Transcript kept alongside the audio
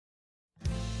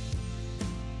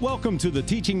Welcome to the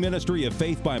teaching ministry of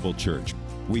Faith Bible Church.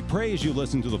 We pray as you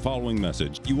listen to the following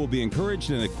message, you will be encouraged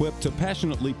and equipped to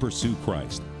passionately pursue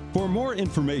Christ. For more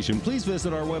information, please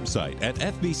visit our website at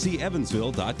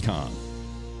fbcevansville.com.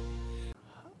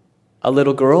 A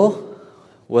little girl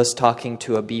was talking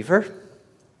to a beaver,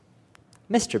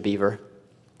 Mr. Beaver,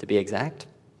 to be exact.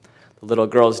 The little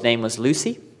girl's name was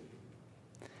Lucy.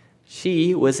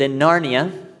 She was in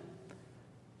Narnia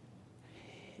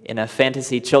in a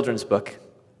fantasy children's book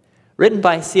written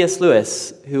by C.S.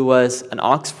 Lewis, who was an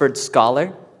Oxford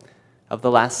scholar of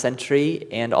the last century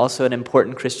and also an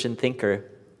important Christian thinker.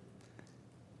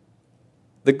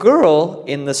 The girl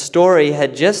in the story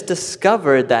had just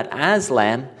discovered that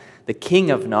Aslan, the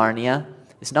king of Narnia,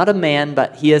 is not a man,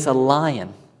 but he is a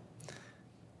lion.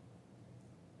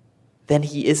 "Then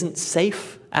he isn't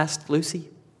safe?" asked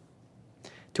Lucy.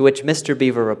 To which Mr.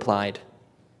 Beaver replied,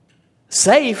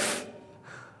 "Safe?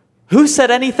 Who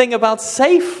said anything about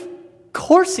safe? Of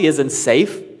course he isn't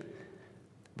safe,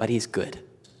 but he's good."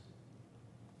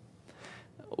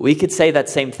 We could say that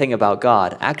same thing about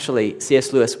God. Actually,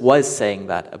 C.S. Lewis was saying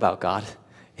that about God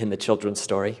in the children's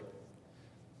story.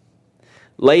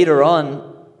 Later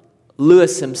on,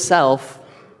 Lewis himself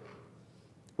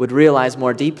would realize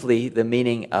more deeply the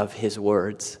meaning of his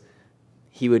words.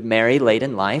 He would marry late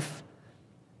in life,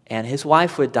 and his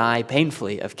wife would die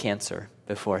painfully of cancer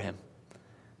before him.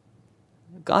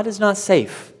 God is not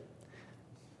safe.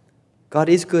 God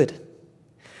is good.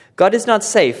 God is not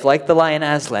safe like the lion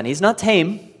Aslan. He's not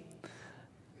tame,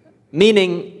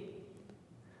 meaning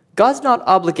God's not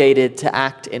obligated to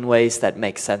act in ways that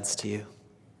make sense to you.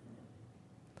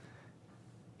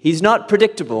 He's not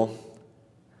predictable.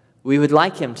 We would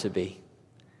like him to be.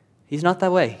 He's not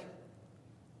that way.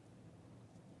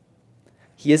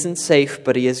 He isn't safe,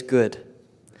 but he is good.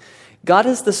 God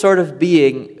is the sort of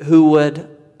being who would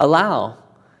allow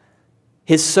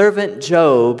his servant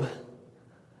Job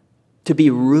to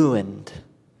be ruined.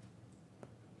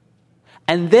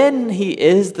 And then he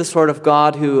is the sort of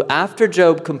God who, after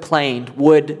Job complained,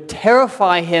 would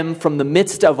terrify him from the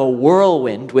midst of a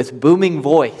whirlwind with booming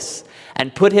voice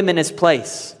and put him in his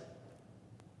place.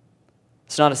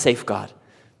 It's not a safe God.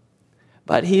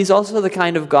 But he's also the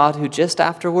kind of God who just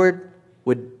afterward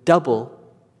would double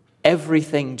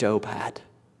everything Job had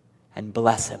and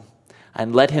bless him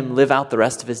and let him live out the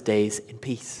rest of his days in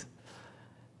peace.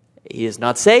 He is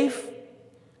not safe.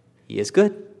 He is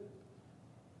good.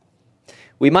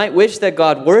 We might wish that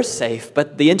God were safe,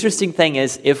 but the interesting thing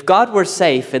is, if God were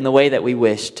safe in the way that we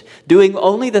wished, doing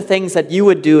only the things that you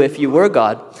would do if you were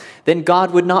God, then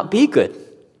God would not be good.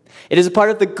 It is a part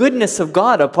of the goodness of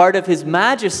God, a part of his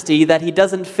majesty, that he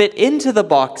doesn't fit into the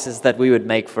boxes that we would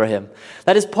make for him.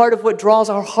 That is part of what draws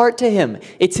our heart to him.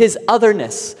 It's his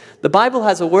otherness. The Bible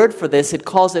has a word for this. It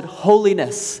calls it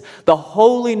holiness. The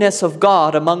holiness of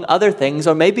God, among other things,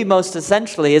 or maybe most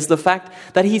essentially, is the fact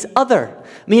that he's other,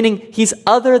 meaning he's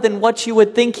other than what you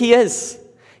would think he is.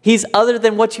 He's other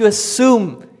than what you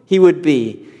assume he would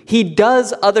be. He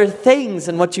does other things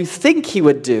than what you think he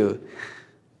would do.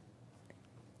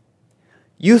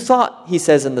 "You thought," he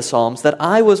says in the Psalms, "that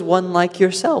I was one like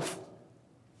yourself."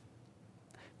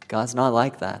 God's not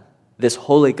like that. This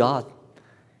holy God.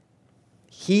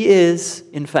 He is,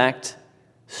 in fact,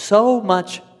 so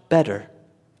much better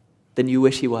than you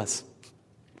wish he was.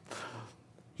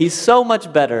 He's so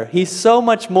much better. He's so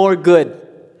much more good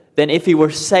than if he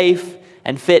were safe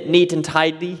and fit neat and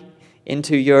tidy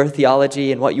into your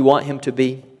theology and what you want him to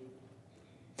be.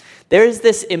 There is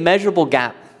this immeasurable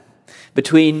gap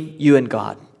between you and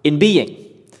God in being.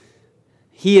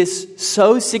 He is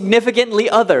so significantly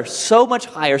other, so much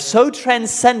higher, so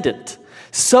transcendent,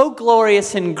 so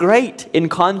glorious and great in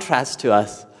contrast to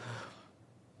us.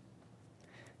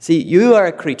 See, you are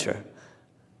a creature.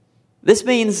 This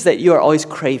means that you are always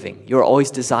craving, you're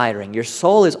always desiring, your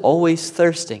soul is always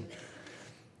thirsting.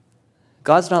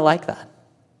 God's not like that.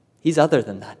 He's other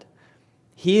than that.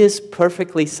 He is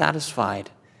perfectly satisfied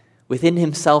within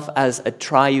himself as a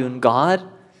triune God,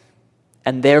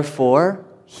 and therefore,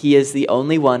 he is the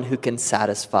only one who can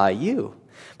satisfy you.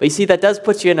 But you see, that does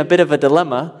put you in a bit of a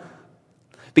dilemma,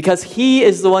 because he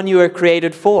is the one you were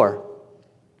created for.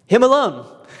 Him alone.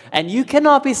 And you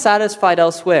cannot be satisfied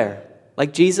elsewhere.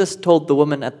 Like Jesus told the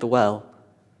woman at the well,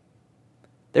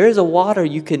 there is a water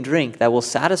you can drink that will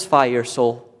satisfy your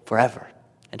soul forever.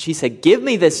 And she said, "Give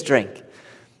me this drink."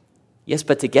 Yes,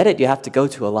 but to get it, you have to go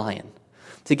to a lion.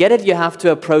 To get it, you have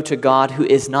to approach a God who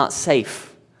is not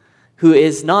safe, who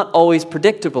is not always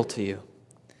predictable to you.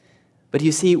 But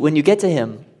you see, when you get to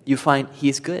him, you find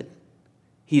he's good.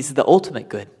 He's the ultimate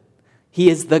good. He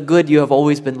is the good you have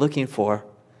always been looking for.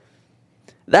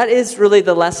 That is really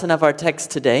the lesson of our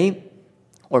text today,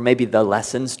 or maybe the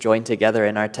lessons joined together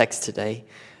in our text today.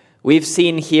 We've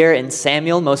seen here in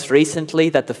Samuel most recently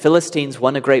that the Philistines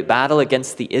won a great battle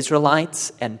against the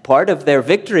Israelites, and part of their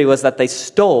victory was that they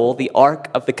stole the Ark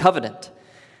of the Covenant,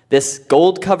 this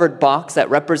gold-covered box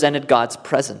that represented God's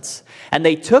presence. And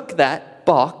they took that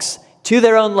box to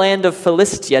their own land of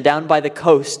Philistia down by the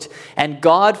coast, and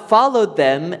God followed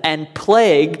them and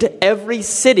plagued every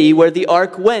city where the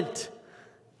ark went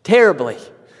terribly.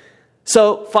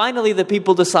 So finally the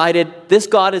people decided, this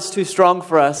God is too strong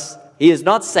for us. He is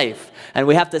not safe, and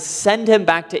we have to send him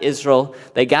back to Israel.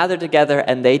 They gather together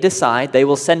and they decide they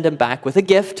will send him back with a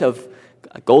gift of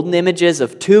golden images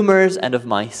of tumors and of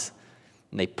mice.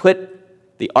 And they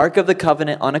put the Ark of the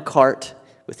Covenant on a cart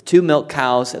with 2 milk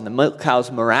cows, and the milk cows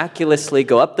miraculously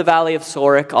go up the valley of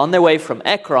Sorek on their way from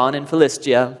Ekron in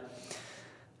Philistia,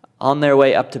 on their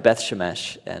way up to Beth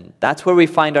Shemesh. And that's where we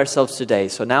find ourselves today.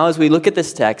 So now as we look at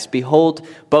this text, behold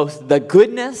both the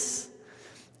goodness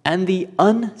and the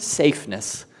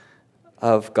unsafeness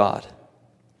of God.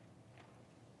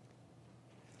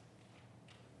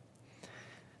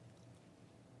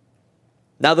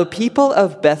 Now the people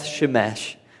of Beth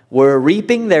Shemesh were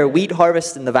reaping their wheat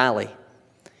harvest in the valley.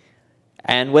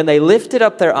 And when they lifted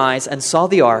up their eyes and saw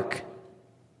the ark,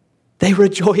 they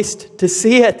rejoiced to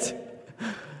see it.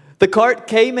 The cart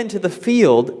came into the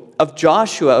field of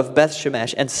Joshua of Beth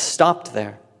Shemesh and stopped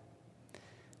there.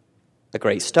 A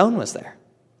great stone was there.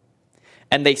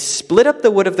 And they split up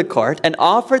the wood of the cart and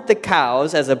offered the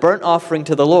cows as a burnt offering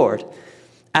to the Lord.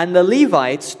 And the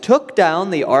Levites took down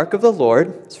the ark of the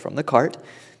Lord, it's from the cart,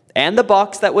 and the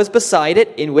box that was beside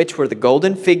it, in which were the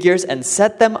golden figures, and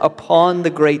set them upon the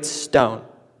great stone.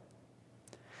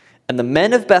 And the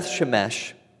men of Beth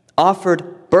Shemesh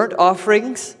offered burnt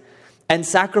offerings and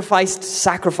sacrificed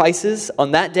sacrifices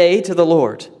on that day to the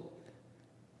Lord.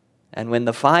 And when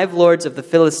the 5 lords of the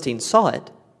Philistines saw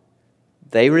it,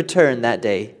 they returned that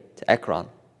day to Ekron.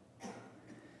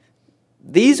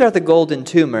 These are the golden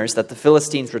tumors that the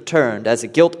Philistines returned as a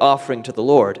guilt offering to the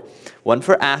Lord. One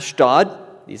for Ashdod.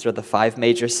 These are the 5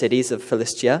 major cities of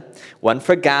Philistia. One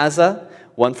for Gaza,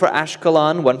 one for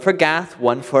Ashkelon, one for Gath,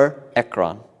 one for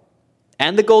Ekron.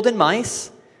 And the golden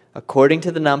mice, according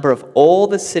to the number of all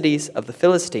the cities of the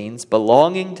Philistines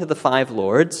belonging to the 5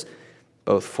 lords,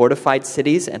 both fortified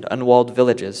cities and unwalled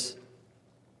villages.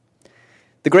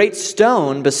 The great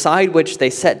stone beside which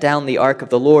they set down the ark of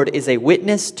the Lord is a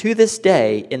witness to this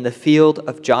day in the field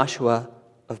of Joshua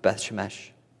of Beth Shemesh.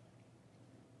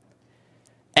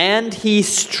 And he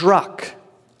struck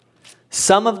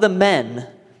some of the men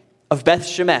of Beth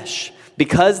Shemesh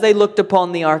because they looked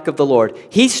upon the ark of the Lord.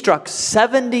 He struck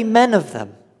 70 men of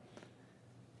them,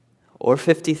 or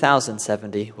 50,000,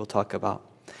 70 we'll talk about.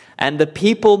 And the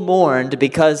people mourned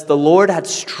because the Lord had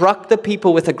struck the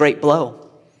people with a great blow.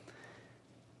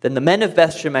 Then the men of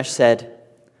Beth Shemesh said,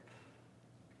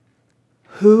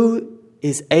 "Who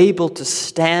is able to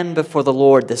stand before the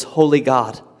Lord, this holy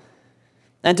God?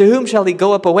 And to whom shall he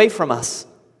go up away from us?"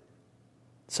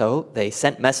 So they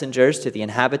sent messengers to the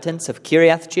inhabitants of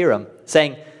Kiriath Jearim,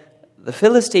 saying, "The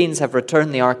Philistines have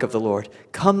returned the ark of the Lord.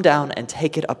 Come down and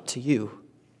take it up to you."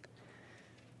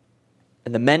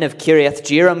 And the men of Kiriath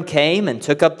Jearim came and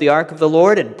took up the ark of the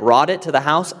Lord and brought it to the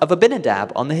house of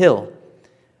Abinadab on the hill.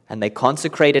 And they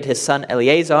consecrated his son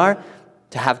Eleazar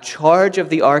to have charge of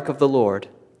the ark of the Lord.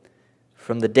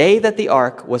 From the day that the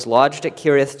ark was lodged at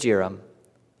Kiriath Jearim,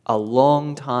 a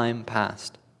long time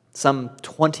passed, some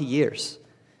 20 years.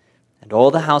 And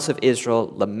all the house of Israel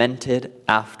lamented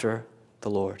after the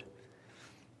Lord.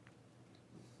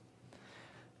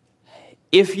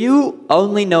 If you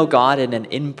only know God in an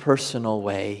impersonal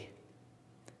way,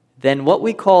 then what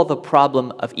we call the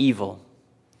problem of evil,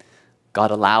 God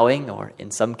allowing, or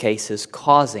in some cases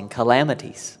causing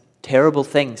calamities, terrible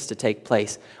things to take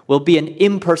place, will be an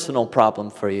impersonal problem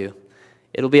for you.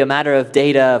 It'll be a matter of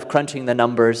data, of crunching the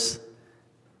numbers.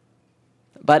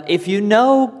 But if you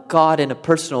know God in a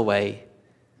personal way,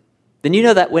 then you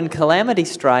know that when calamity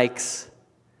strikes,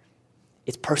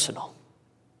 it's personal.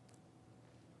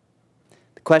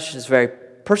 The question is very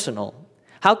personal.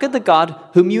 How could the God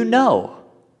whom you know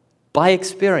by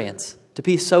experience to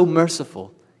be so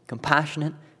merciful,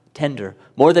 compassionate, tender,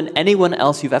 more than anyone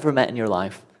else you've ever met in your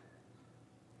life,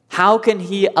 how can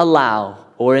he allow,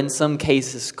 or in some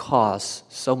cases cause,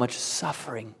 so much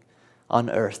suffering on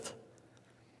earth?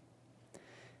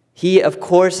 He, of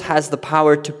course, has the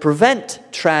power to prevent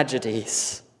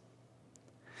tragedies.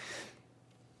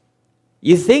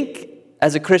 You think,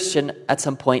 as a Christian, at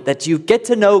some point, that you get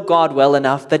to know God well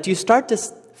enough that you start to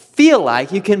feel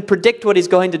like you can predict what he's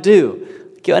going to do.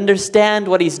 You understand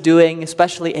what he's doing,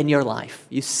 especially in your life.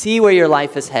 You see where your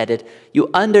life is headed. You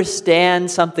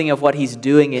understand something of what he's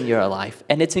doing in your life,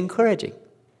 and it's encouraging.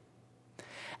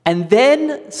 And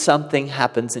then something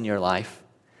happens in your life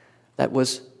that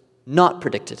was not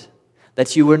predicted,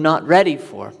 that you were not ready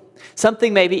for.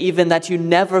 Something maybe even that you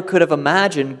never could have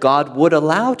imagined God would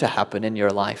allow to happen in your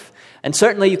life. And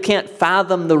certainly you can't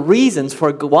fathom the reasons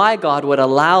for why God would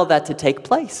allow that to take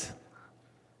place.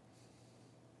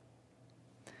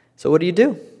 So what do you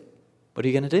do? What are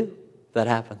you going to do if that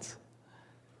happens?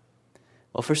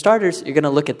 Well, for starters, you're going to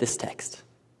look at this text.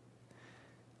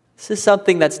 This is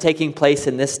something that's taking place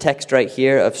in this text right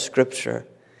here of Scripture.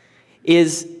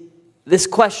 Is this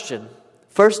question,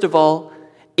 first of all,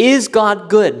 is God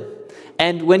good?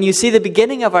 And when you see the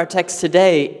beginning of our text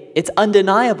today, it's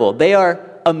undeniable. They are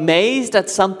amazed at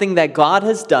something that God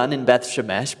has done in Beth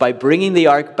Shemesh by bringing the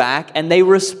ark back, and they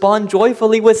respond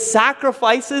joyfully with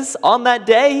sacrifices on that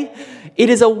day. It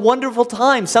is a wonderful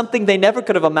time, something they never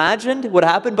could have imagined would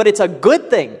happen, but it's a good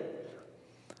thing.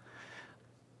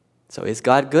 So is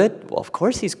God good? Well, of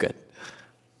course he's good.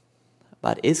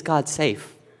 But is God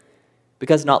safe?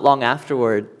 Because not long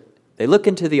afterward, they look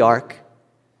into the ark,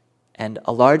 and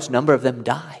a large number of them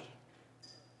die.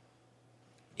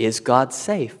 Is God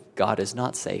safe? God is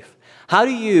not safe. How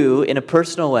do you, in a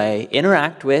personal way,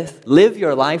 interact with, live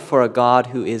your life for a God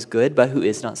who is good, but who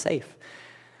is not safe?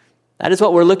 That is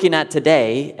what we're looking at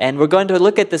today, and we're going to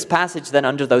look at this passage then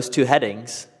under those two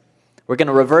headings. We're going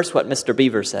to reverse what Mr.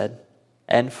 Beaver said.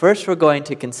 And first we're going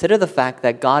to consider the fact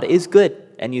that God is good,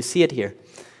 and you see it here.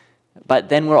 But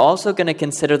then we're also going to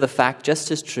consider the fact, just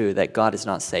as true, that God is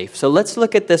not safe. So let's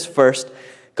look at this first.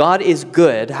 God is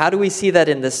good. How do we see that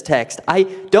in this text? I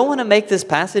don't want to make this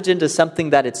passage into something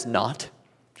that it's not.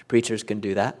 Preachers can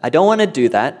do that. I don't want to do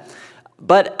that.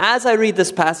 But as I read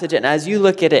this passage and as you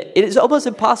look at it, it is almost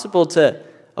impossible to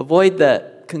avoid the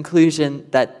conclusion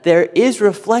that there is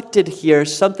reflected here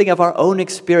something of our own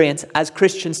experience as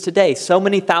Christians today. So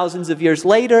many thousands of years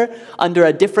later, under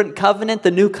a different covenant,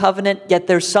 the new covenant, yet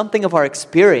there's something of our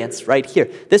experience right here.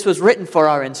 This was written for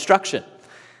our instruction.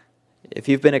 If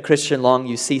you've been a Christian long,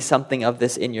 you see something of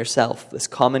this in yourself, this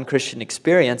common Christian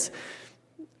experience.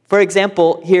 For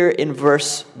example, here in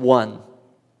verse 1.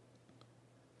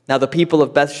 Now the people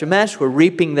of Beth Shemesh were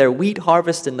reaping their wheat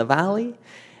harvest in the valley,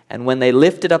 and when they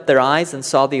lifted up their eyes and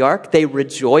saw the ark, they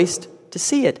rejoiced to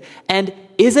see it. And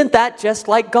isn't that just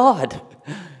like God?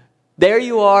 There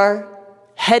you are,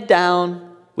 head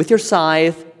down, with your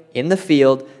scythe, in the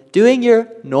field, doing your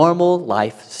normal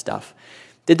life stuff.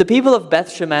 Did the people of Beth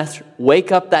Shemesh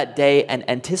wake up that day and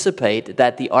anticipate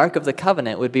that the Ark of the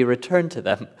Covenant would be returned to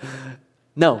them?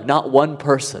 No, not one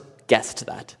person guessed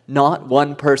that. Not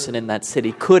one person in that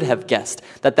city could have guessed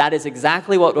that that is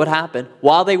exactly what would happen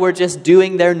while they were just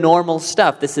doing their normal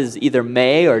stuff. This is either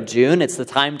May or June. It's the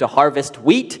time to harvest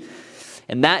wheat.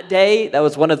 And that day, that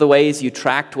was one of the ways you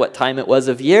tracked what time it was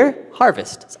of year.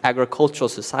 Harvest. It's agricultural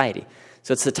society.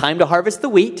 So it's the time to harvest the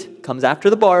wheat. Comes after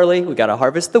the barley. We got to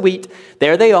harvest the wheat.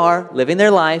 There they are, living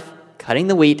their life, cutting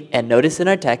the wheat. And notice in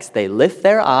our text, they lift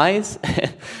their eyes.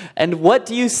 And what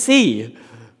do you see?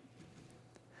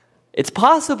 It's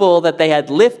possible that they had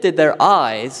lifted their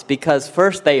eyes because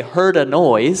first they heard a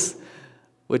noise,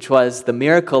 which was the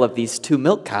miracle of these two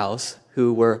milk cows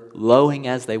who were lowing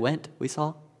as they went, we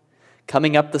saw.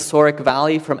 Coming up the Sorek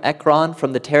Valley from Ekron,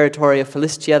 from the territory of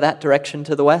Philistia, that direction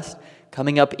to the west.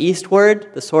 Coming up eastward,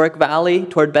 the Sorek Valley,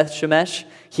 toward Beth Shemesh.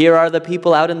 Here are the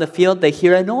people out in the field. They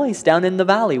hear a noise down in the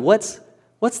valley. What's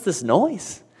this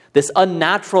noise? This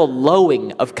unnatural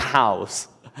lowing of cows.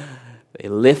 They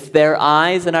lift their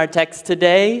eyes in our text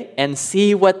today and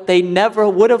see what they never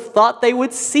would have thought they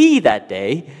would see that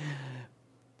day.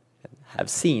 Have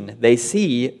seen. They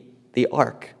see the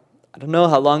ark. I don't know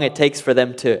how long it takes for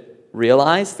them to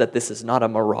realize that this is not a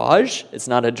mirage, it's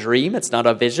not a dream, it's not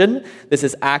a vision. This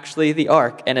is actually the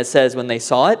ark. And it says when they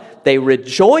saw it, they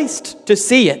rejoiced to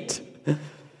see it.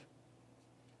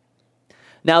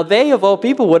 Now they, of all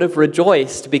people, would have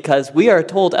rejoiced because we are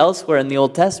told elsewhere in the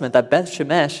Old Testament that Beth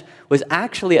Shemesh was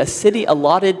actually a city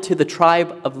allotted to the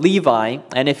tribe of Levi.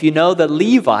 And if you know the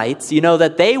Levites, you know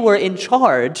that they were in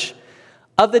charge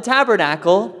of the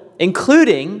tabernacle,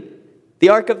 including the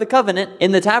Ark of the Covenant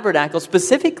in the tabernacle.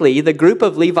 Specifically, the group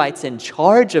of Levites in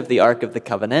charge of the Ark of the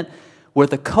Covenant were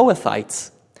the Kohathites.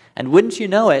 And wouldn't you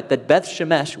know it, that Beth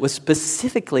Shemesh was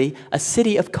specifically a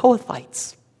city of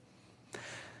Kohathites.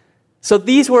 So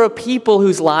these were a people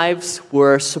whose lives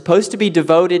were supposed to be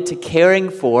devoted to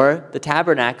caring for the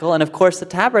tabernacle. And of course, the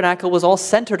tabernacle was all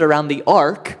centered around the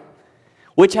ark,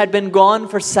 which had been gone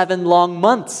for 7 long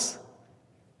months.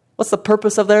 What's the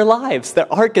purpose of their lives? The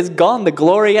ark is gone. The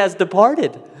glory has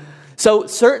departed. So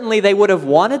certainly they would have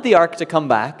wanted the ark to come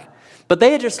back, but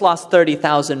they had just lost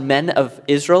 30,000 men of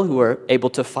Israel who were able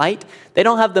to fight. They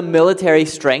don't have the military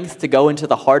strength to go into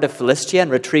the heart of Philistia and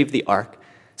retrieve the ark.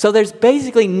 So there's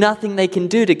basically nothing they can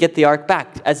do to get the ark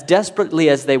back, as desperately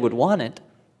as they would want it.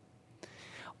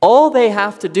 All they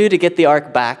have to do to get the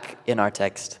ark back in our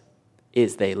text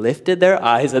is they lifted their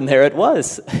eyes and there it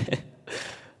was.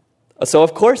 So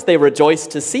of course they rejoiced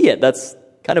to see it. That's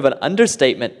kind of an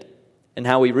understatement in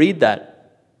how we read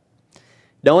that.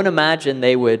 No one imagined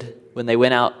they would, when they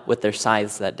went out with their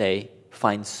scythes that day,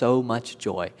 find so much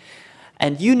joy.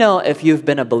 And you know, if you've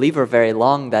been a believer very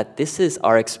long, that this is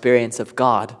our experience of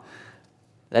God.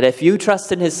 That if you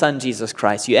trust in His Son, Jesus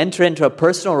Christ, you enter into a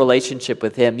personal relationship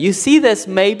with Him. You see this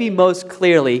maybe most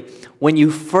clearly when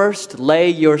you first lay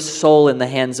your soul in the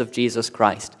hands of Jesus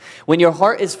Christ. When your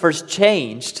heart is first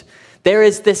changed, there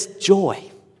is this joy.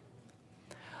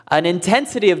 An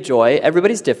intensity of joy.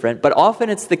 Everybody's different, but often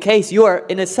it's the case. You are,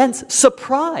 in a sense,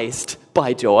 surprised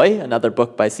by joy. Another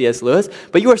book by C.S. Lewis.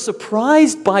 But you are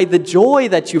surprised by the joy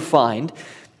that you find.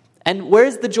 And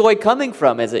where's the joy coming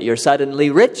from? Is it you're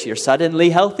suddenly rich? You're suddenly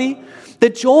healthy?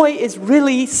 The joy is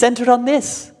really centered on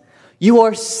this. You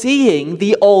are seeing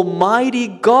the Almighty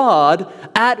God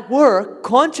at work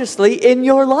consciously in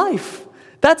your life.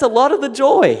 That's a lot of the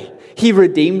joy. He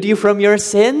redeemed you from your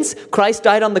sins. Christ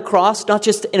died on the cross, not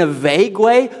just in a vague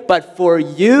way, but for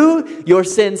you. Your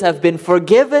sins have been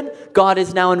forgiven. God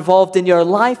is now involved in your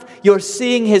life. You're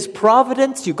seeing His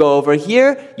providence. You go over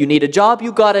here. You need a job.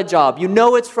 You got a job. You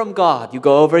know it's from God. You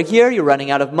go over here. You're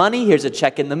running out of money. Here's a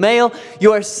check in the mail.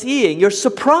 You are seeing. You're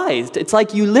surprised. It's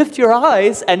like you lift your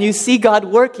eyes and you see God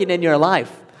working in your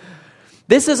life.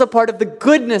 This is a part of the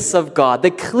goodness of God,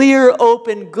 the clear,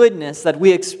 open goodness that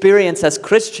we experience as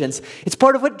Christians. It's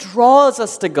part of what draws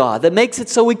us to God, that makes it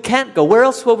so we can't go. Where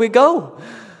else will we go?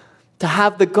 To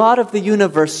have the God of the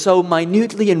universe so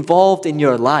minutely involved in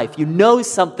your life. You know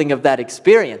something of that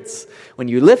experience. When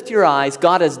you lift your eyes,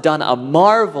 God has done a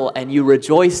marvel and you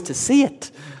rejoice to see it.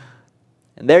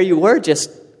 And there you were,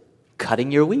 just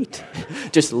cutting your wheat,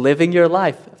 just living your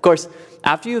life. Of course,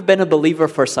 after you've been a believer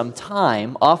for some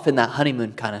time, often that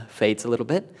honeymoon kind of fades a little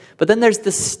bit. But then there's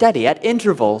this steady, at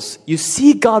intervals, you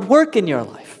see God work in your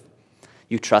life.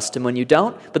 You trust Him when you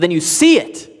don't, but then you see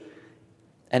it,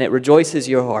 and it rejoices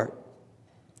your heart.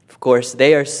 Of course,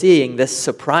 they are seeing this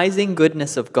surprising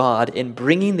goodness of God in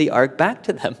bringing the ark back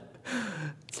to them.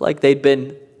 It's like they'd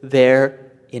been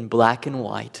there in black and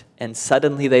white, and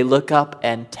suddenly they look up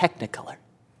and technicolor.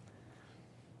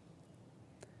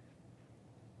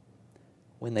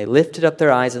 When they lifted up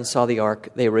their eyes and saw the ark,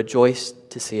 they rejoiced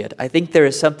to see it. I think there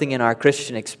is something in our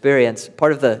Christian experience,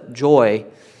 part of the joy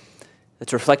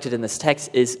that's reflected in this text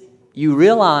is you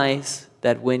realize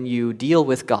that when you deal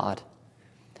with God,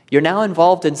 you're now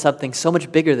involved in something so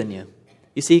much bigger than you.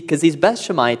 You see, because these Beth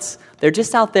Shemites, they're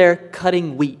just out there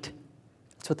cutting wheat.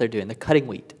 That's what they're doing. They're cutting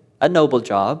wheat. A noble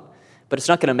job, but it's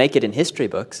not going to make it in history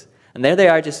books. And there they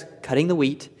are just cutting the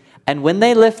wheat. And when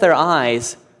they lift their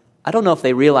eyes, I don't know if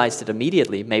they realized it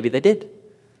immediately. Maybe they did.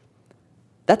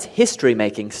 That's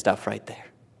history-making stuff right there.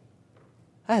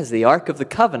 That is the Ark of the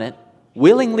Covenant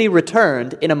willingly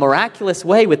returned in a miraculous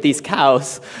way with these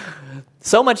cows.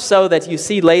 So much so that you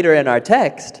see later in our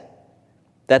text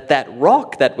that that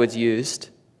rock that was used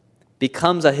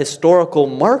becomes a historical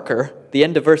marker. The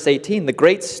end of verse 18, the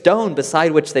great stone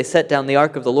beside which they set down the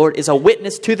Ark of the Lord is a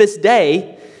witness to this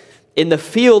day in the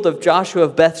field of Joshua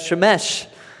of Beth Shemesh.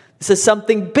 This is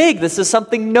something big. This is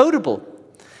something notable.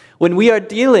 When we are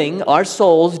our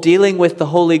souls dealing with the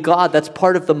holy God, that's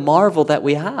part of the marvel that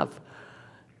we have,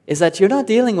 is that you're not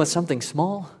dealing with something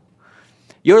small.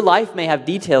 Your life may have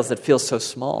details that feel so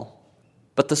small,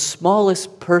 but the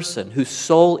smallest person whose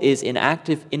soul is in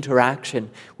active interaction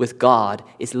with God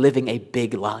is living a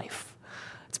big life.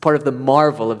 It's part of the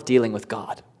marvel of dealing with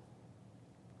God.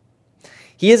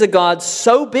 He is a God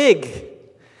so big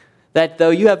that though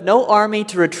you have no army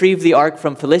to retrieve the ark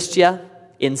from Philistia,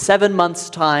 in 7 months'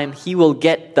 time, He will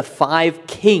get the 5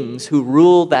 kings who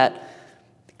rule that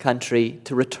country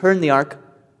to return the ark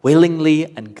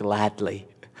willingly and gladly.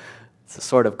 It's the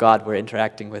sort of God we're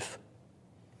interacting with.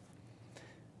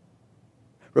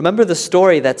 Remember the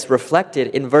story that's reflected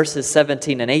in verses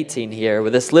 17 and 18 here,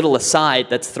 with this little aside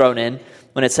that's thrown in,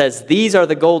 when it says, "These are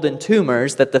the golden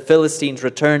tumors that the Philistines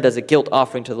returned as a guilt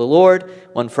offering to the Lord,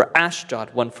 one for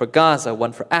Ashdod, one for Gaza,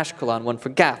 one for Ashkelon, one for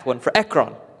Gath, one for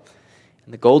Ekron.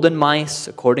 And the golden mice,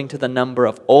 according to the number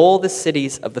of all the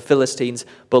cities of the Philistines,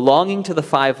 belonging to the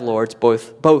 5 lords,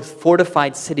 both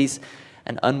fortified cities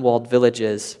and unwalled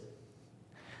villages."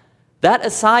 That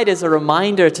aside is a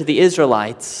reminder to the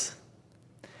Israelites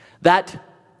that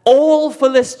all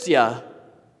Philistia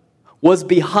was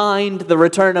behind the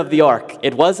return of the ark.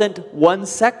 It wasn't one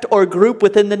sect or group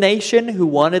within the nation who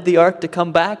wanted the ark to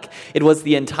come back. It was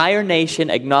the entire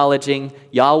nation acknowledging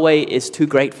Yahweh is too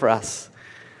great for us.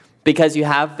 Because you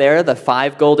have there the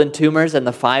 5 golden tumors and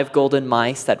the 5 golden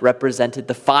mice that represented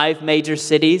the 5 major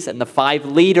cities and the 5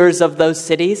 leaders of those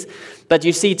cities. But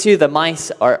you see too, the mice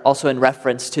are also in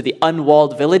reference to the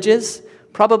unwalled villages.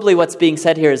 Probably what's being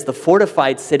said here is the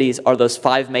fortified cities are those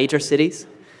 5 major cities.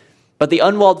 But the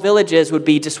unwalled villages would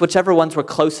be just whichever ones were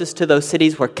closest to those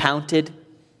cities were counted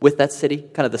with that city.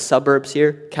 Kind of the suburbs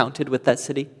here counted with that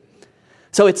city.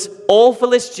 So it's all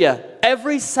Philistia,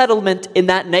 every settlement in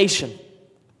that nation.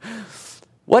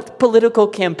 What political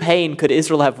campaign could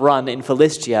Israel have run in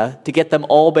Philistia to get them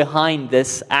all behind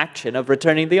this action of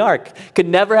returning the ark? Could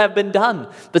never have been done.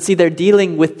 But see, they're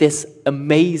dealing with this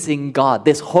amazing God,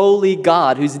 this holy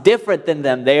God who's different than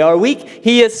them. They are weak.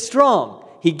 He is strong.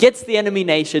 He gets the enemy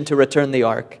nation to return the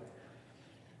ark.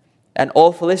 And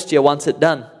all Philistia wants it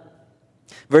done.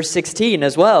 Verse 16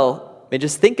 as well. I mean,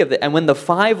 just think of it. And when the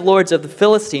 5 lords of the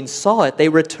Philistines saw it, they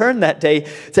returned that day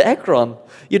to Ekron.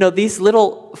 You know, these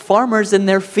little farmers in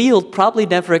their field probably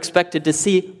never expected to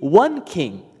see one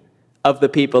king of the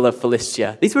people of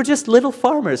Philistia. These were just little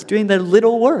farmers doing their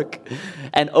little work.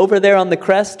 And over there on the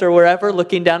crest or wherever,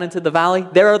 looking down into the valley,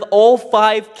 there are all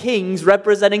 5 kings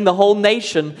representing the whole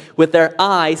nation with their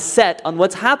eyes set on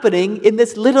what's happening in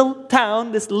this little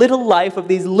town, this little life of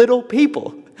these little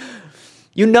people.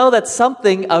 You know that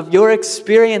something of your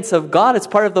experience of God, it's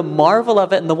part of the marvel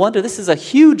of it and the wonder. This is a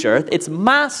huge earth. It's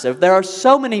massive. There are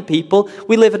so many people.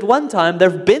 We live at one time. There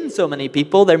have been so many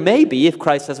people. There may be, if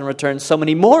Christ hasn't returned, so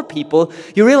many more people.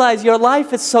 You realize your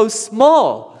life is so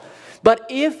small. But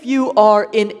if you are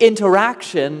in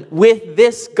interaction with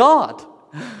this God,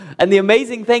 and the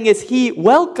amazing thing is He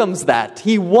welcomes that.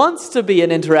 He wants to be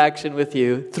in interaction with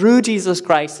you through Jesus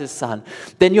Christ, His Son.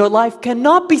 Then your life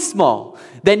cannot be small.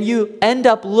 Then you end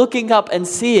up looking up and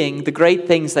seeing the great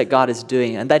things that God is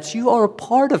doing and that you are a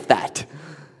part of that.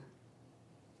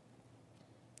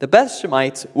 The Beth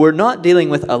Shemites were not dealing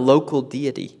with a local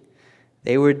deity.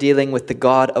 They were dealing with the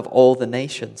God of all the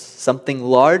nations. Something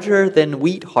larger than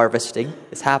wheat harvesting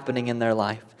is happening in their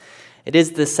life. It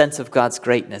is this sense of God's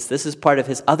greatness. This is part of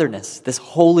His otherness, this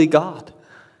holy God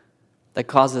that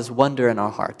causes wonder in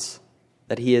our hearts,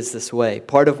 that He is this way.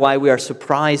 Part of why we are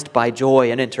surprised by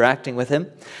joy in interacting with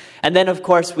Him. And then, of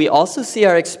course, we also see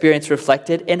our experience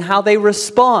reflected in how they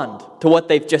respond to what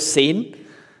they've just seen.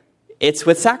 It's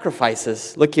with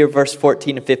sacrifices. Look here, verse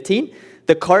 14 and 15.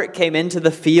 The cart came into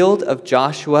the field of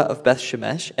Joshua of Beth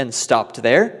Shemesh and stopped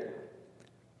there.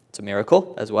 It's a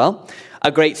miracle as well.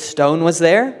 A great stone was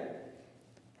there.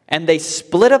 And they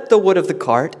split up the wood of the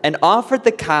cart and offered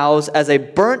the cows as a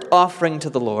burnt offering to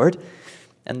the Lord.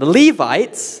 And the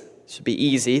Levites, should be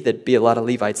easy, there'd be a lot of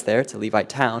Levites there, it's a Levite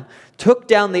town, took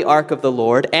down the ark of the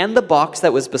Lord and the box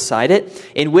that was beside it,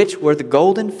 in which were the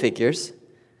golden figures,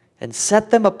 and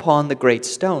set them upon the great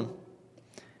stone.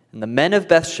 And the men of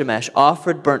Beth Shemesh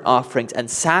offered burnt offerings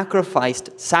and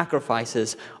sacrificed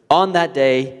sacrifices on that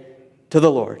day to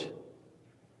the Lord.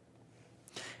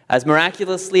 As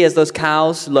miraculously as those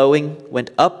cows lowing went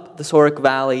up the Sorek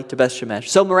Valley to Beth Shemesh,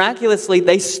 so miraculously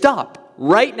they stop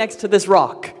right next to this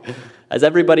rock. As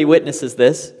everybody witnesses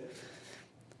this,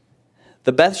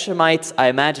 the Beth Shemites, I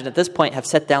imagine at this point, have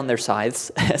set down their scythes.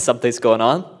 Something's going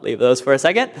on. Leave those for a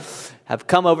second. Have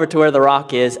come over to where the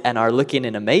rock is and are looking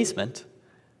in amazement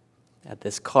at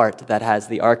this cart that has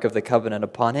the Ark of the Covenant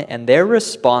upon it. And their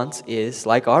response is,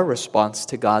 like our response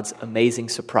to God's amazing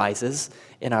surprises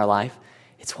in our life,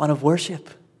 it's one of worship.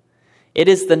 It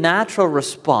is the natural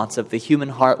response of the human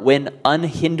heart when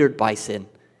unhindered by sin,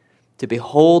 to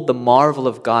behold the marvel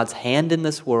of God's hand in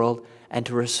this world and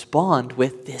to respond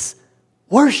with this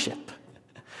worship.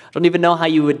 I don't even know how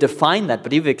you would define that,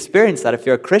 but you've experienced that if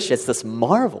you're a Christian. It's this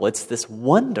marvel, it's this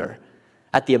wonder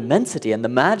at the immensity and the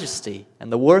majesty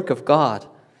and the work of God.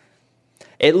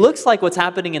 It looks like what's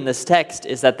happening in this text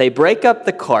is that they break up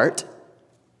the cart,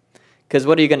 because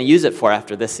what are you going to use it for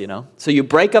after this, you know? So you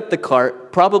break up the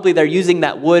cart. Probably they're using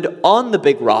that wood on the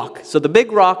big rock. So the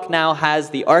big rock now has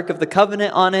the Ark of the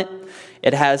Covenant on it.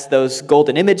 It has those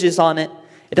golden images on it.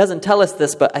 It doesn't tell us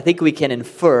this, but I think we can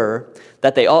infer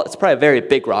that it's probably a very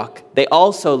big rock. They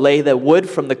also lay the wood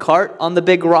from the cart on the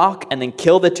big rock and then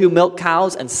kill the 2 milk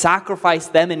cows and sacrifice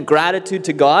them in gratitude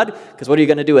to God. Because what are you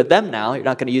going to do with them now? You're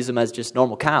not going to use them as just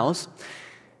normal cows.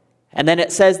 And then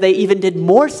it says they even did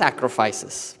more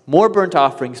sacrifices, more burnt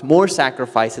offerings, more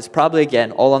sacrifices, probably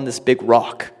again, all on this big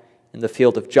rock in the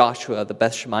field of Joshua, the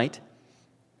Beth Shemite.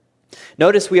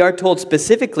 Notice we are told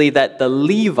specifically that the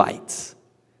Levites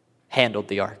handled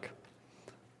the ark.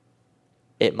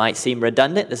 It might seem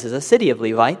redundant. This is a city of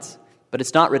Levites, but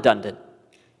it's not redundant.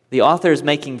 The author is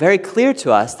making very clear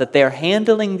to us that they are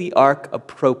handling the ark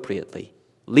appropriately.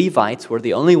 Levites were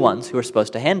the only ones who were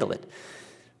supposed to handle it.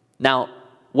 Now,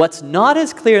 what's not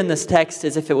as clear in this text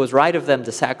is if it was right of them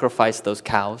to sacrifice those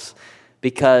cows,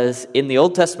 because in the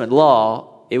Old Testament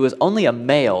law, it was only a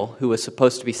male who was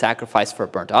supposed to be sacrificed for a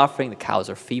burnt offering. The cows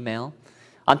are female.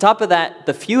 On top of that,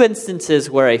 the few instances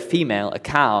where a female, a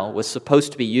cow, was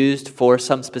supposed to be used for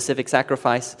some specific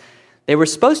sacrifice, they were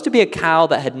supposed to be a cow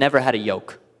that had never had a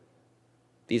yoke.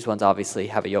 These ones obviously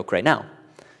have a yoke right now.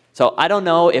 So I don't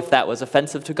know if that was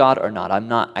offensive to God or not. I'm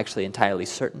not actually entirely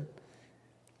certain.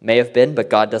 May have been, but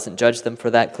God doesn't judge them for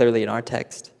that clearly in our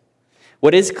text.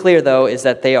 What is clear, though, is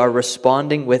that they are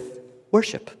responding with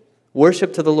worship.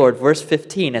 Worship to the Lord. Verse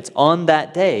 15, it's on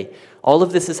that day. All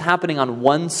of this is happening on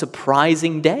one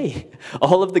surprising day.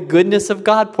 All of the goodness of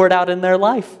God poured out in their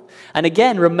life. And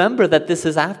again, remember that this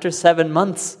is after 7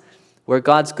 months where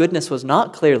God's goodness was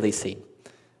not clearly seen.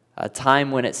 A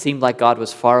time when it seemed like God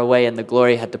was far away and the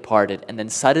glory had departed. And then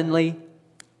suddenly,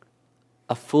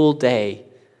 a full day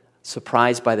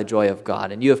surprised by the joy of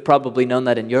God. And you have probably known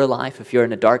that in your life. If you're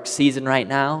in a dark season right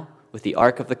now, with the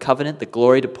Ark of the Covenant, the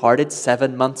glory departed,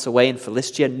 7 months away in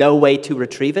Philistia, no way to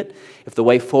retrieve it. If the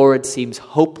way forward seems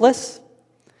hopeless,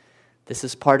 this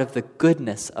is part of the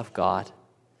goodness of God.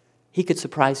 He could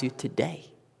surprise you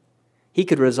today. He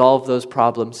could resolve those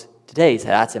problems today. He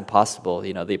said, that's impossible.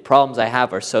 The problems I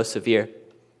have are so severe.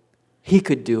 He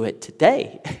could do it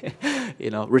today.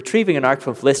 Retrieving an ark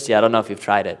from Philistia, I don't know if you've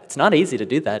tried it. It's not easy to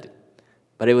do that,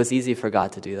 but it was easy for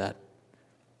God to do that.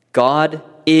 God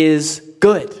is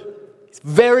good. He's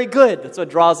very good. That's what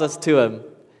draws us to him.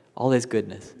 All his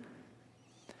goodness.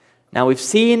 Now we've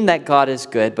seen that God is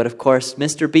good, but of course,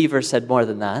 Mr. Beaver said more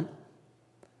than that.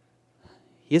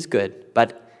 He is good,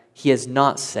 but he is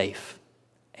not safe.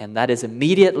 And that is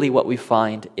immediately what we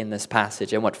find in this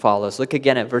passage and what follows. Look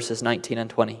again at verses 19 and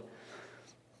 20.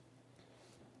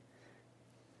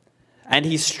 And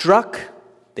he struck,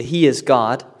 he is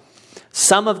God,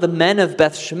 some of the men of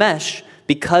Beth Shemesh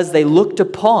because they looked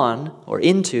upon or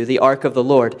into the ark of the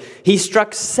Lord. He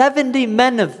struck 70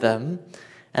 men of them,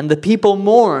 and the people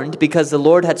mourned because the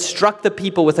Lord had struck the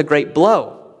people with a great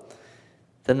blow.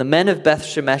 Then the men of Beth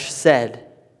Shemesh said,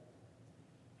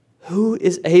 who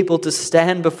is able to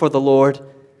stand before the Lord,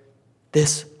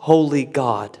 this holy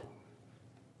God?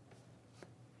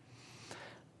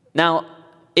 Now,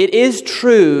 it is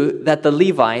true that the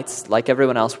Levites, like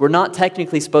everyone else, were not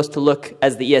technically supposed to look,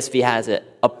 as the ESV has it,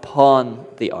 upon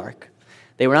the ark.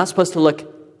 They were not supposed to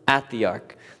look at the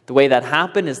ark. The way that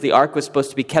happened is the ark was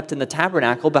supposed to be kept in the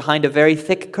tabernacle behind a very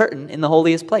thick curtain in the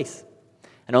holiest place.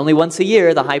 And only once a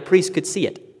year the high priest could see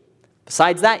it.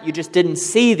 Besides that, you just didn't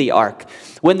see the ark.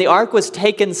 When the ark was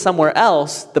taken somewhere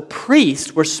else, the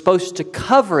priests were supposed to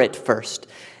cover it first.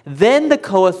 Then the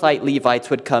Kohathite Levites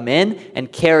would come in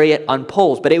and carry it on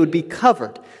poles, but it would be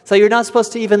covered. So you're not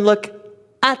supposed to even look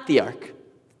at the ark.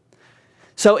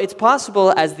 So it's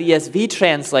possible, as the ESV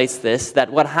translates this,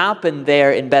 that what happened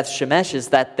there in Beth Shemesh is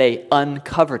that they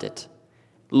uncovered it,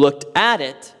 looked at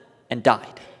it, and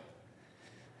died.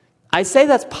 I say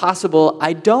that's possible.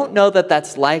 I don't know that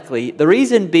that's likely. The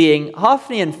reason being,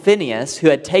 Hophni and Phinehas, who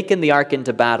had taken the ark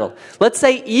into battle, let's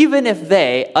say even if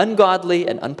they, ungodly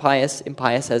and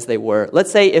impious as they were, let's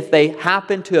say if they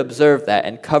happened to observe that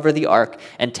and cover the ark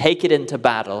and take it into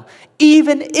battle,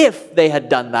 even if they had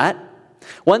done that,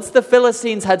 once the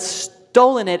Philistines had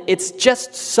stolen it, it's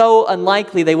just so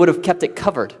unlikely they would have kept it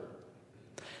covered.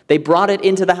 They brought it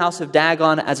into the house of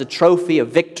Dagon as a trophy of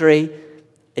victory.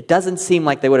 It doesn't seem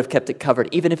like they would have kept it covered,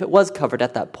 even if it was covered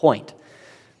at that point.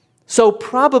 So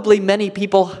probably many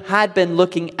people had been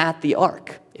looking at the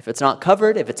ark. If it's not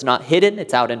covered, if it's not hidden,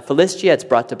 it's out in Philistia, it's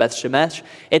brought to Beth Shemesh.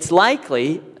 It's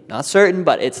likely, not certain,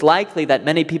 but it's likely that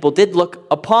many people did look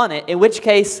upon it, in which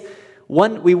case,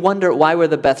 we wonder, why were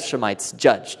the Beth Shemites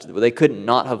judged? They couldn't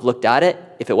not have looked at it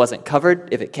if it wasn't covered.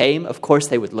 If it came, of course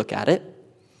they would look at it.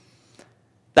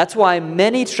 That's why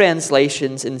many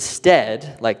translations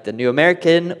instead, like the New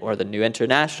American or the New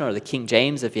International or the King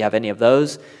James, if you have any of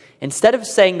those, instead of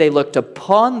saying they looked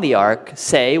upon the ark,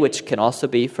 say, which can also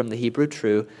be from the Hebrew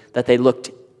true, that they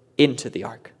looked into the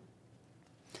ark.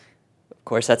 Of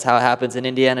course, that's how it happens in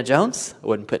Indiana Jones. I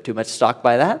wouldn't put too much stock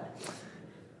by that.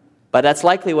 But that's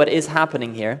likely what is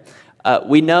happening here.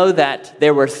 We know that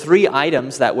there were 3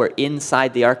 items that were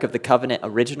inside the Ark of the Covenant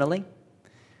originally.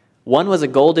 One was a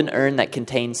golden urn that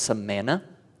contained some manna.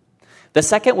 The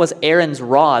second was Aaron's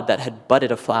rod that had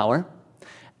budded a flower.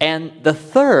 And the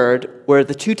third were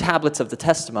the 2 tablets of the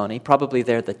testimony. Probably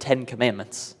they're the 10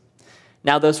 Commandments.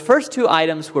 Now, those first 2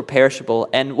 items were perishable,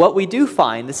 and what we do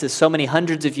find, this is so many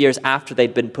hundreds of years after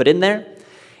they'd been put in there,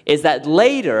 is that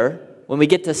later, when we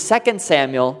get to 2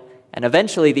 Samuel, and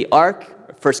eventually the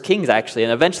ark, 1 Kings actually,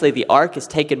 and eventually the ark is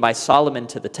taken by Solomon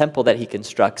to the temple that he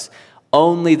constructs,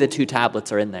 only the 2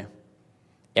 tablets are in there.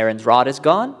 Aaron's rod is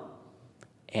gone,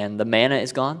 and the manna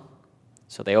is gone.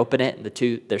 So they open it, and the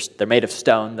 2, they're made of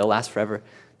stone, they'll last forever,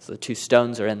 so the 2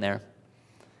 stones are in there.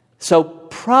 So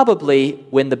probably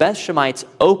when the Beth Shemites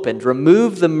opened,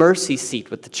 removed the mercy seat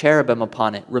with the cherubim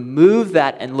upon it, removed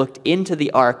that and looked into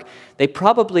the ark, they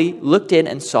probably looked in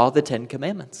and saw the 10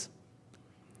 Commandments.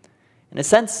 In a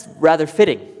sense, rather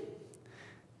fitting.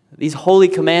 These holy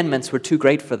commandments were too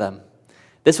great for them.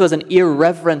 This was an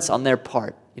irreverence on their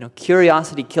part.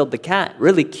 Curiosity killed the cat.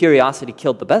 Really, curiosity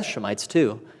killed the Beth Shemites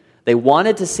too. They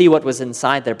wanted to see what was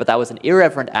inside there, but that was an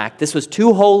irreverent act. This was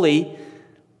too holy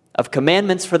of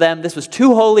commandments for them. This was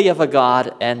too holy of a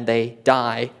God, and they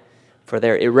die for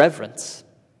their irreverence.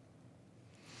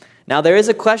 Now, there is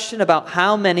a question about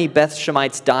how many Beth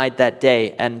Shemites died that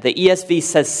day, and the ESV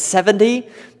says 70.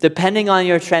 Depending on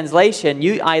your translation,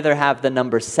 you either have the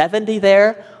number 70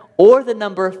 there or the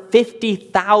number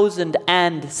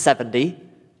 50,070,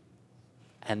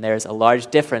 and there's a large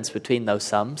difference between those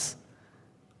sums.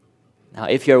 Now,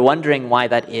 if you're wondering why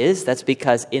that is, that's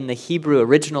because in the Hebrew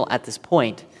original at this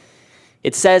point,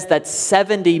 it says that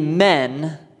 70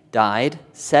 men died,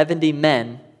 70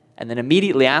 men, and then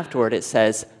immediately afterward it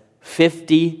says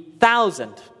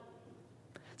 50,000.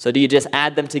 So do you just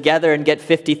add them together and get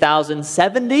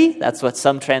 50,070? That's what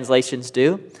some translations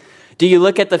do. Do you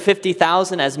look at the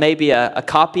 50,000 as maybe a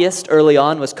copyist early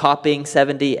on was copying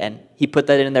 70 and he put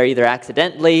that in there either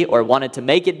accidentally or wanted to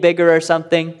make it bigger or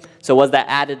something? So was that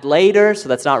added later? So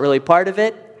that's not really part of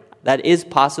it. That is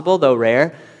possible, though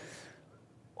rare.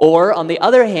 Or, on the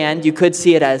other hand, you could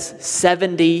see it as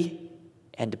 70,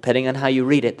 and depending on how you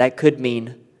read it, that could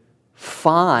mean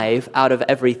 5 out of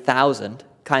every 1,000,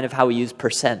 kind of how we use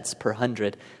percents per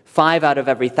 100. 5 out of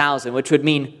every 1,000, which would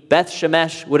mean Beth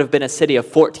Shemesh would have been a city of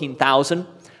 14,000.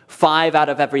 5 out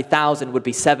of every 1,000 would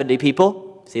be 70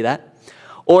 people. See that?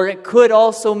 Or it could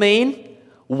also mean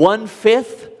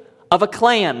 1/5 of a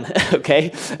clan,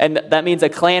 okay? And that means a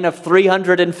clan of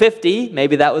 350.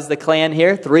 Maybe that was the clan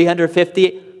here,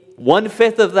 350.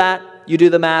 1/5 of that, you do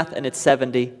the math, and it's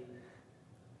 70.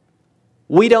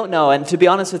 We don't know, and to be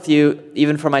honest with you,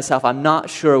 even for myself, I'm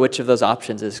not sure which of those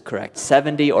options is correct,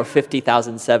 70 or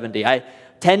 50,070. I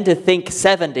tend to think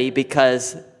 70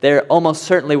 because there almost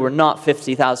certainly were not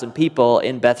 50,000 people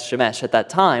in Beth Shemesh at that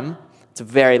time. It's a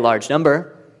very large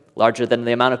number, larger than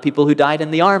the amount of people who died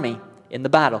in the army, in the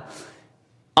battle.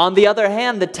 On the other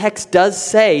hand, the text does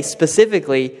say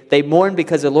specifically, they mourned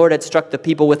because the Lord had struck the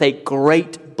people with a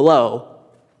great blow.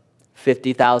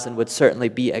 50,000 would certainly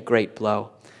be a great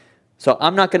blow. So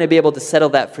I'm not going to be able to settle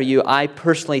that for you. I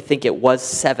personally think it was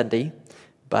 70,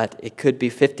 but it could be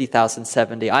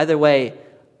 50,070. Either way,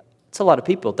 it's a lot of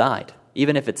people died.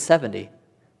 Even if it's 70,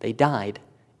 they died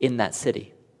in that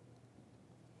city.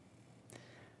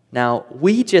 Now,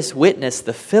 we just witnessed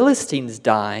the Philistines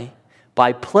die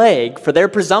by plague for their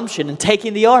presumption in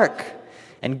taking the ark.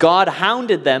 And God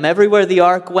hounded them everywhere the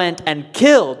ark went and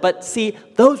killed. But see,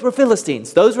 those were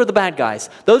Philistines. Those were the bad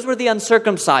guys. Those were the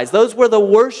uncircumcised. Those were the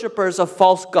worshipers of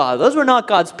false gods. Those were not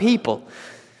God's people.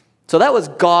 So that was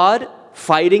God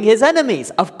fighting his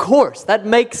enemies. Of course, that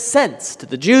makes sense to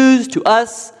the Jews, to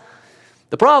us.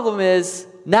 The problem is,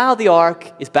 now the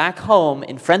ark is back home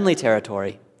in friendly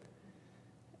territory.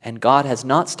 And God has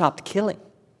not stopped killing.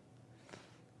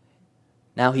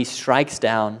 Now he strikes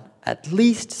down at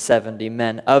least 70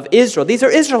 men of Israel. These are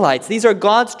Israelites. These are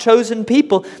God's chosen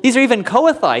people. These are even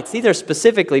Kohathites. These are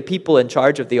specifically people in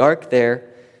charge of the ark there.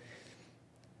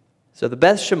 So the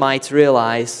Beth Shemites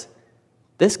realize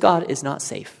this God is not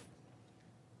safe.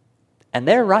 And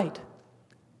they're right.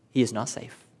 He is not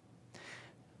safe.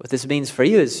 What this means for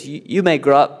you is you may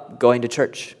grow up going to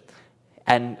church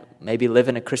and maybe live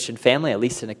in a Christian family, at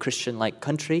least in a Christian-like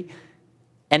country.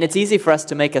 And it's easy for us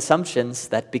to make assumptions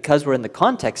that because we're in the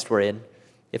context we're in,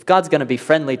 if God's going to be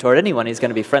friendly toward anyone, he's going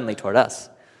to be friendly toward us.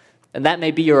 And that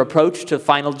may be your approach to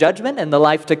final judgment and the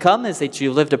life to come, is that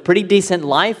you lived a pretty decent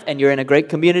life and you're in a great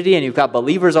community and you've got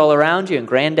believers all around you, and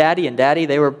granddaddy and daddy,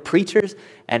 they were preachers.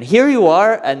 And here you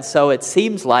are, and so it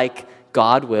seems like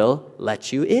God will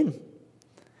let you in.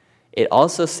 It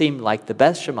also seemed like the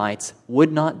Beth Shemites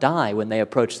would not die when they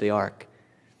approached the ark.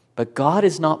 But God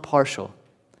is not partial.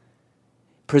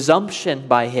 Presumption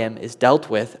by him is dealt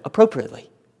with appropriately.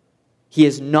 He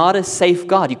is not a safe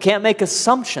God. You can't make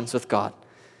assumptions with God.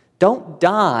 Don't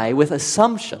die with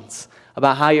assumptions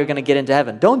about how you're going to get into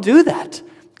heaven. Don't do that.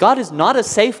 God is not a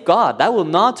safe God. That will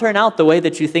not turn out the way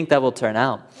that you think that will turn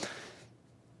out.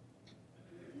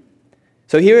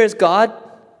 So here is God,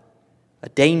 a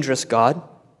dangerous God.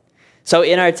 So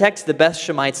in our text, the Beth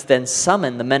Shemites then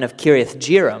summon the men of Kiriath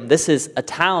Jearim. This is a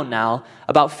town now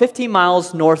about 50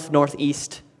 miles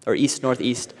north-northeast or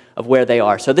east-northeast of where they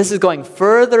are. So this is going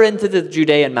further into the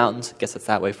Judean mountains. I guess it's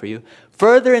that way for you.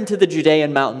 Further into the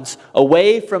Judean mountains,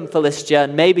 away from Philistia,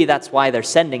 and maybe that's why they're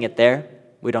sending it there.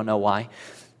 We don't know why.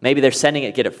 Maybe they're sending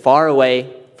it, get it far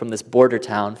away from this border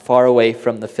town, far away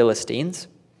from the Philistines.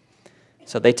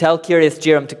 So they tell Kiriath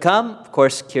Jearim to come. Of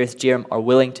course, Kiriath Jearim are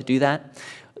willing to do that.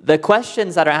 The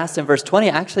questions that are asked in verse 20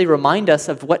 actually remind us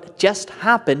of what just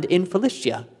happened in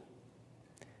Philistia.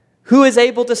 Who is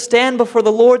able to stand before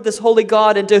the Lord, this holy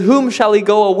God, and to whom shall he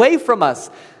go away from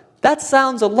us? That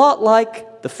sounds a lot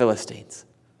like the Philistines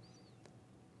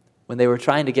when they were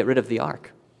trying to get rid of the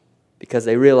ark because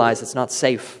they realized it's not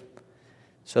safe.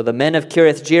 So the men of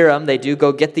Kiriath Jearim, they do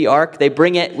go get the ark. They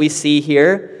bring it, we see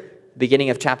here, beginning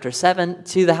of chapter 7,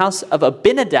 to the house of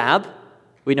Abinadab.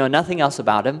 We know nothing else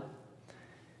about him.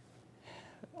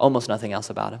 Almost nothing else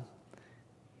about him.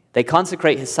 They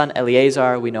consecrate his son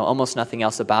Eleazar. We know almost nothing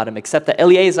else about him, except that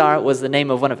Eleazar was the name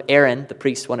of one of Aaron, the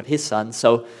priest, one of his sons.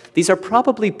 So these are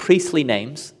probably priestly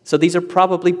names. So these are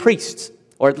probably priests,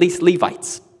 or at least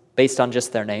Levites, based on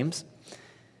just their names.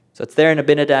 So it's there in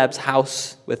Abinadab's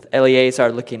house with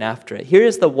Eleazar looking after it. Here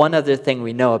is the one other thing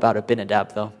we know about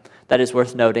Abinadab, though, that is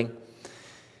worth noting.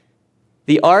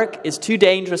 The ark is too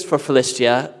dangerous for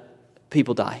Philistia.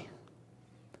 People die.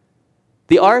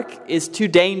 The ark is too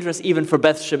dangerous even for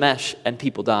Beth Shemesh, and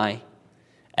people die.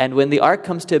 And when the ark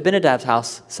comes to Abinadab's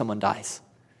house, someone dies.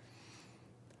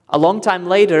 A long time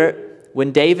later,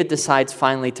 when David decides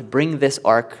finally to bring this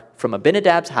ark from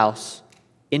Abinadab's house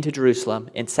into Jerusalem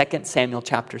in 2 Samuel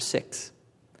chapter 6,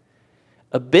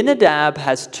 Abinadab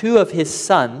has two of his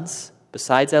sons,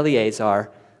 besides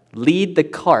Eleazar, lead the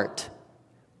cart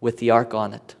with the ark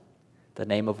on it. The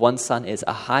name of one son is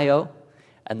Ahio,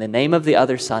 and the name of the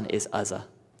other son is Uzzah.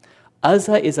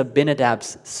 Uzzah is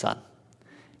Abinadab's son.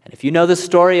 And if you know the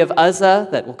story of Uzzah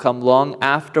that will come long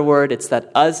afterward, it's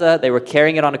that Uzzah, they were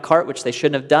carrying it on a cart, which they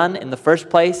shouldn't have done in the first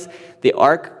place. The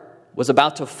ark was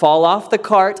about to fall off the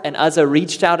cart, and Uzzah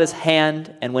reached out his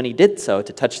hand, and when he did so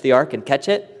to touch the ark and catch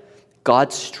it,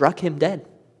 God struck him dead.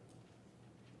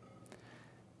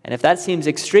 And if that seems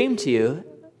extreme to you,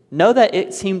 know that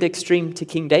it seemed extreme to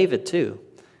King David too.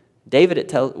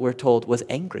 David, we're told, was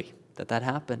angry that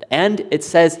happened. And it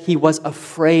says he was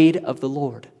afraid of the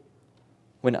Lord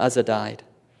when Uzzah died.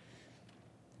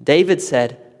 David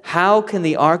said, "How can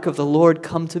the ark of the Lord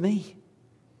come to me?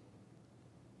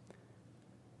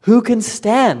 Who can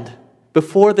stand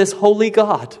before this holy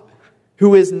God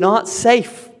who is not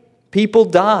safe? People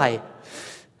die."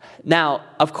 Now,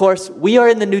 of course, we are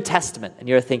in the New Testament, and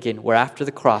you're thinking, we're after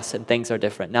the cross and things are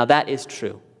different. Now, that is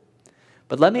true.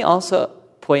 But let me also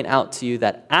point out to you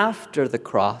that after the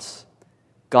cross,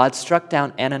 God struck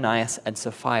down Ananias and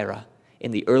Sapphira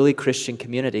in the early Christian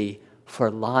community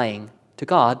for lying to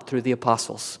God through the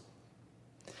apostles.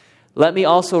 Let me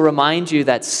also remind you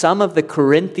that some of the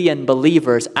Corinthian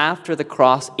believers after the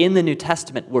cross in the New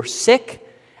Testament were sick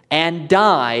and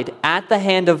died at the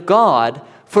hand of God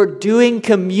for doing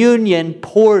communion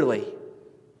poorly.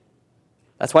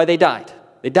 That's why they died.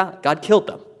 They died. God killed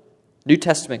them. New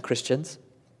Testament Christians.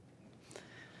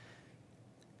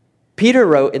 Peter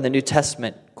wrote in the New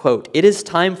Testament, quote, "It is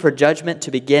time for judgment to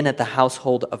begin at the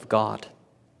household of God."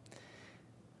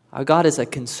 Our God is a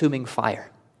consuming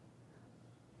fire.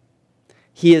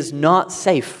 He is not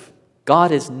safe.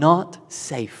 God is not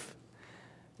safe.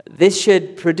 This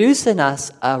should produce in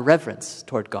us a reverence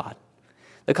toward God.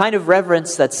 The kind of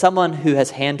reverence that someone who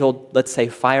has handled, let's say,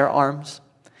 firearms,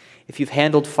 if you've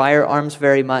handled firearms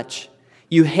very much,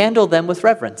 you handle them with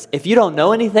reverence. If you don't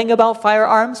know anything about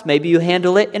firearms, maybe you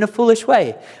handle it in a foolish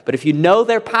way. But if you know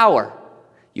their power,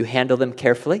 you handle them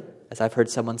carefully, as I've heard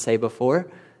someone say before.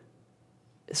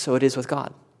 So it is with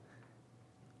God.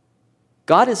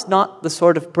 God is not the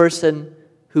sort of person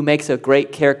who makes a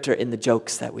great character in the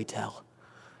jokes that we tell.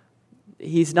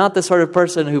 He's not the sort of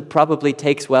person who probably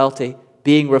takes well to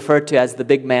being referred to as the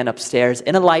big man upstairs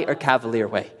in a light or cavalier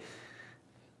way.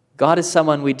 God is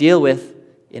someone we deal with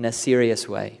in a serious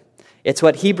way. It's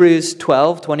what Hebrews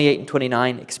 12, 28 and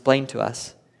 29 explain to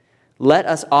us. Let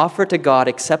us offer to God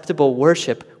acceptable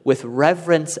worship with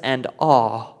reverence and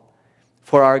awe,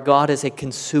 for our God is a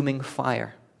consuming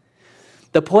fire.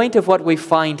 The point of what we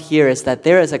find here is that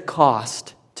there is a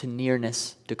cost to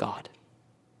nearness to God.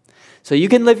 So you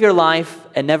can live your life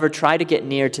and never try to get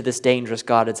near to this dangerous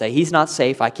God and say, he's not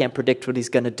safe, I can't predict what he's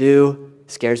going to do,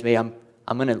 it scares me, I'm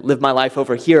going to live my life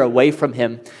over here away from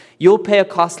him. You'll pay a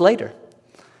cost later.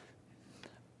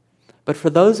 But for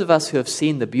those of us who have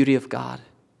seen the beauty of God,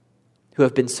 who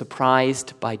have been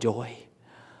surprised by joy,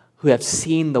 who have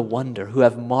seen the wonder, who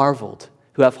have marveled,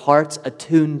 who have hearts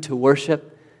attuned to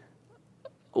worship,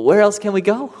 where else can we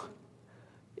go?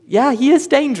 Yeah, he is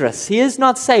dangerous. He is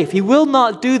not safe. He will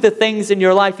not do the things in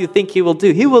your life you think he will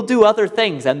do. He will do other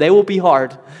things, and they will be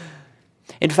hard.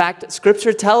 In fact,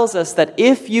 Scripture tells us that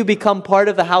if you become part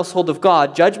of the household of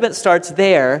God, judgment starts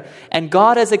there, and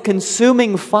God as a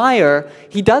consuming fire,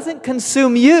 he doesn't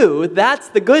consume you. That's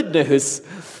the good news.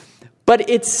 But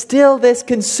it's still this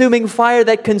consuming fire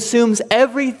that consumes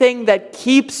everything that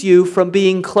keeps you from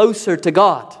being closer to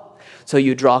God. So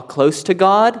you draw close to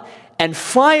God, and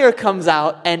fire comes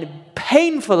out and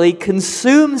painfully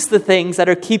consumes the things that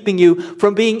are keeping you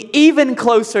from being even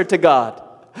closer to God.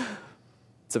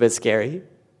 It's a bit scary.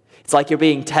 It's like you're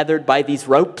being tethered by these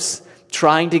ropes,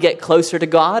 trying to get closer to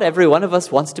God. Every one of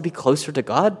us wants to be closer to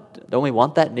God. Don't we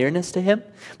want that nearness to him?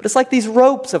 But it's like these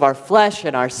ropes of our flesh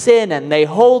and our sin, and they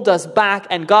hold us back,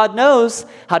 and God knows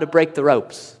how to break the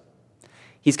ropes.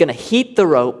 He's going to heat the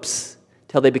ropes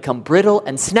till they become brittle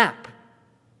and snap.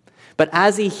 But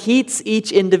as he heats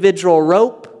each individual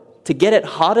rope to get it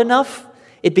hot enough,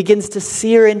 it begins to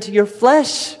sear into your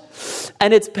flesh.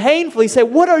 And it's painful. You say,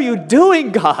 what are you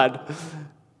doing, God?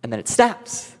 And then it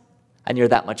snaps, and you're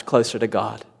that much closer to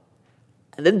God.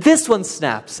 And then this one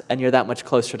snaps, and you're that much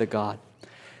closer to God.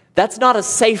 That's not a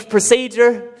safe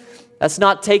procedure. That's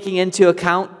not taking into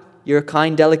account your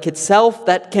kind, delicate self.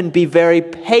 That can be very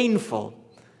painful.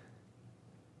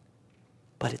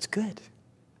 But it's good.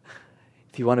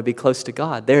 If you want to be close to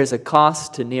God, there is a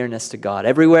cost to nearness to God.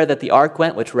 Everywhere that the ark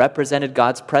went, which represented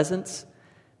God's presence,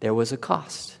 there was a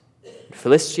cost. In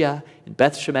Philistia, in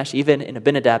Beth Shemesh, even in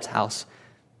Abinadab's house.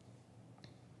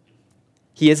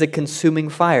 He is a consuming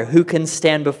fire. Who can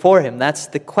stand before him? That's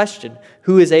the question.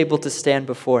 Who is able to stand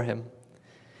before him?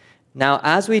 Now,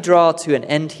 as we draw to an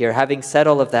end here, having said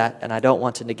all of that, and I don't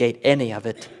want to negate any of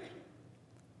it,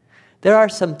 there are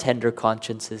some tender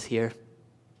consciences here.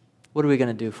 What are we going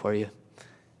to do for you?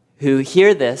 Who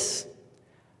hear this,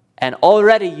 and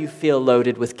already you feel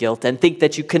loaded with guilt and think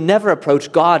that you can never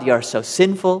approach God, you are so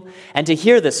sinful. And to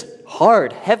hear this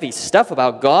hard, heavy stuff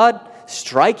about God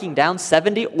striking down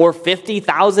 70 or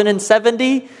 50,000 and 70,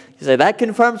 you say, that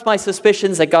confirms my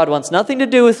suspicions that God wants nothing to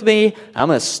do with me. I'm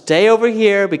going to stay over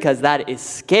here because that is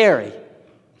scary.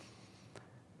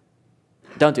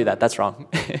 Don't do that. That's wrong.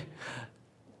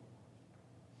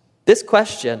 This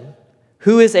question,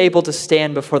 who is able to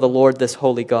stand before the Lord, this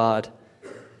holy God,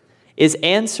 is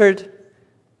answered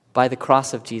by the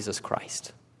cross of Jesus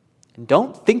Christ. And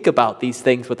don't think about these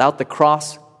things without the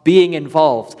cross being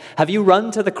involved. Have you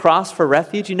run to the cross for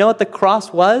refuge? You know what the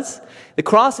cross was? The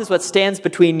cross is what stands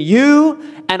between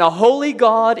you and a holy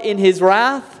God in his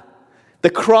wrath. The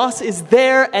cross is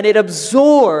there, and it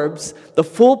absorbs the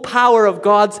full power of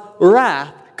God's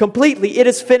wrath completely. It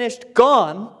is finished,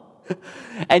 gone.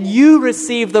 And you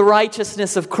receive the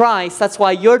righteousness of Christ. That's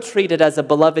why you're treated as a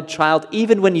beloved child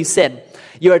even when you sin.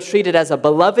 You are treated as a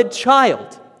beloved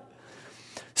child.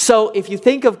 So if you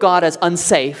think of God as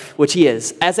unsafe, which he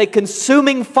is, as a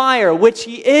consuming fire, which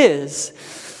he is,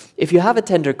 if you have a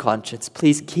tender conscience,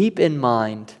 please keep in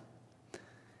mind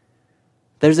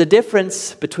there's a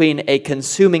difference between a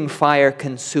consuming fire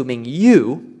consuming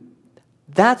you.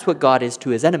 That's what God is to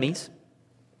his enemies.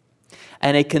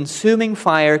 And a consuming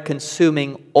fire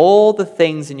consuming all the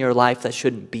things in your life that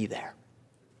shouldn't be there.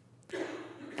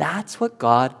 That's what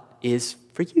God is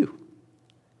for you.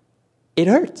 It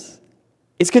hurts.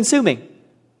 It's consuming.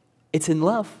 It's in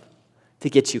love to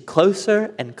get you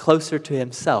closer and closer to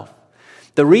himself.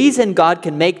 The reason God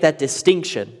can make that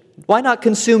distinction, why not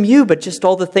consume you, but just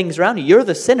all the things around you? You're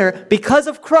the sinner because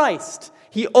of Christ.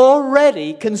 He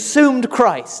already consumed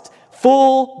Christ.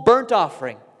 Full burnt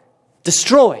offering.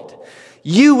 Destroyed.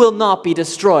 You will not be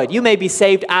destroyed. You may be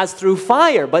saved as through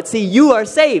fire, but see, you are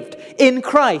saved in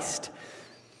Christ.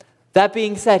 That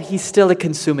being said, he's still a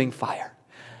consuming fire.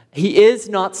 He is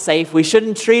not safe. We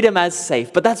shouldn't treat him as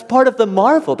safe, but that's part of the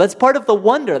marvel. That's part of the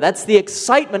wonder. That's the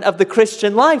excitement of the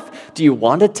Christian life. Do you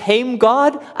want to tame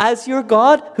God as your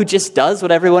God who just does what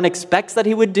everyone expects that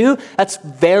he would do? That's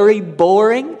very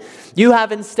boring. You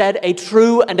have instead a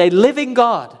true and a living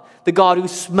God. The God who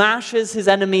smashes his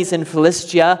enemies in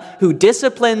Philistia, who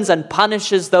disciplines and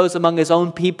punishes those among his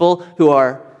own people who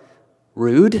are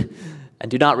rude and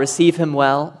do not receive him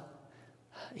well.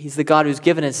 He's the God who's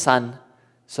given his Son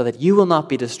so that you will not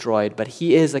be destroyed, but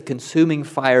he is a consuming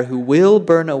fire who will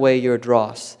burn away your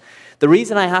dross. The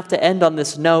reason I have to end on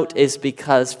this note is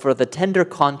because for the tender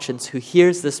conscience who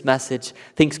hears this message,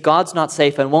 thinks God's not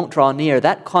safe and won't draw near,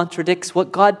 that contradicts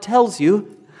what God tells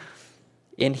you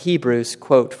in Hebrews,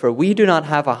 quote, "For we do not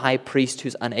have a high priest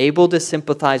who's unable to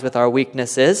sympathize with our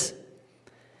weaknesses,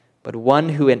 but one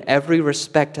who in every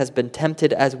respect has been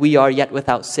tempted as we are, yet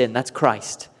without sin." That's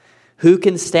Christ. Who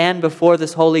can stand before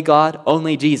this holy God?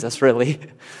 Only Jesus, really.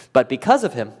 But because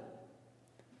of him,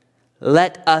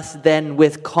 let us then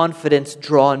with confidence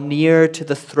draw near to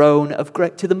the throne of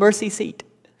grace, to the mercy seat,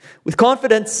 with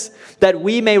confidence that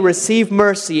we may receive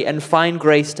mercy and find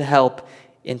grace to help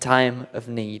in time of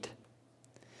need.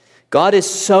 God is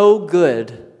so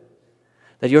good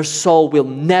that your soul will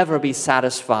never be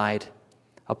satisfied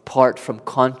apart from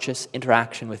conscious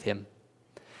interaction with him.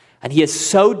 And he is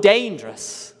so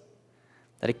dangerous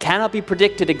that it cannot be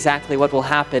predicted exactly what will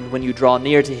happen when you draw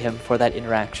near to him for that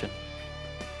interaction.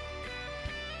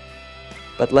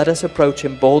 But let us approach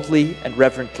him boldly and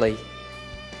reverently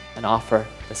and offer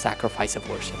the sacrifice of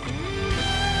worship.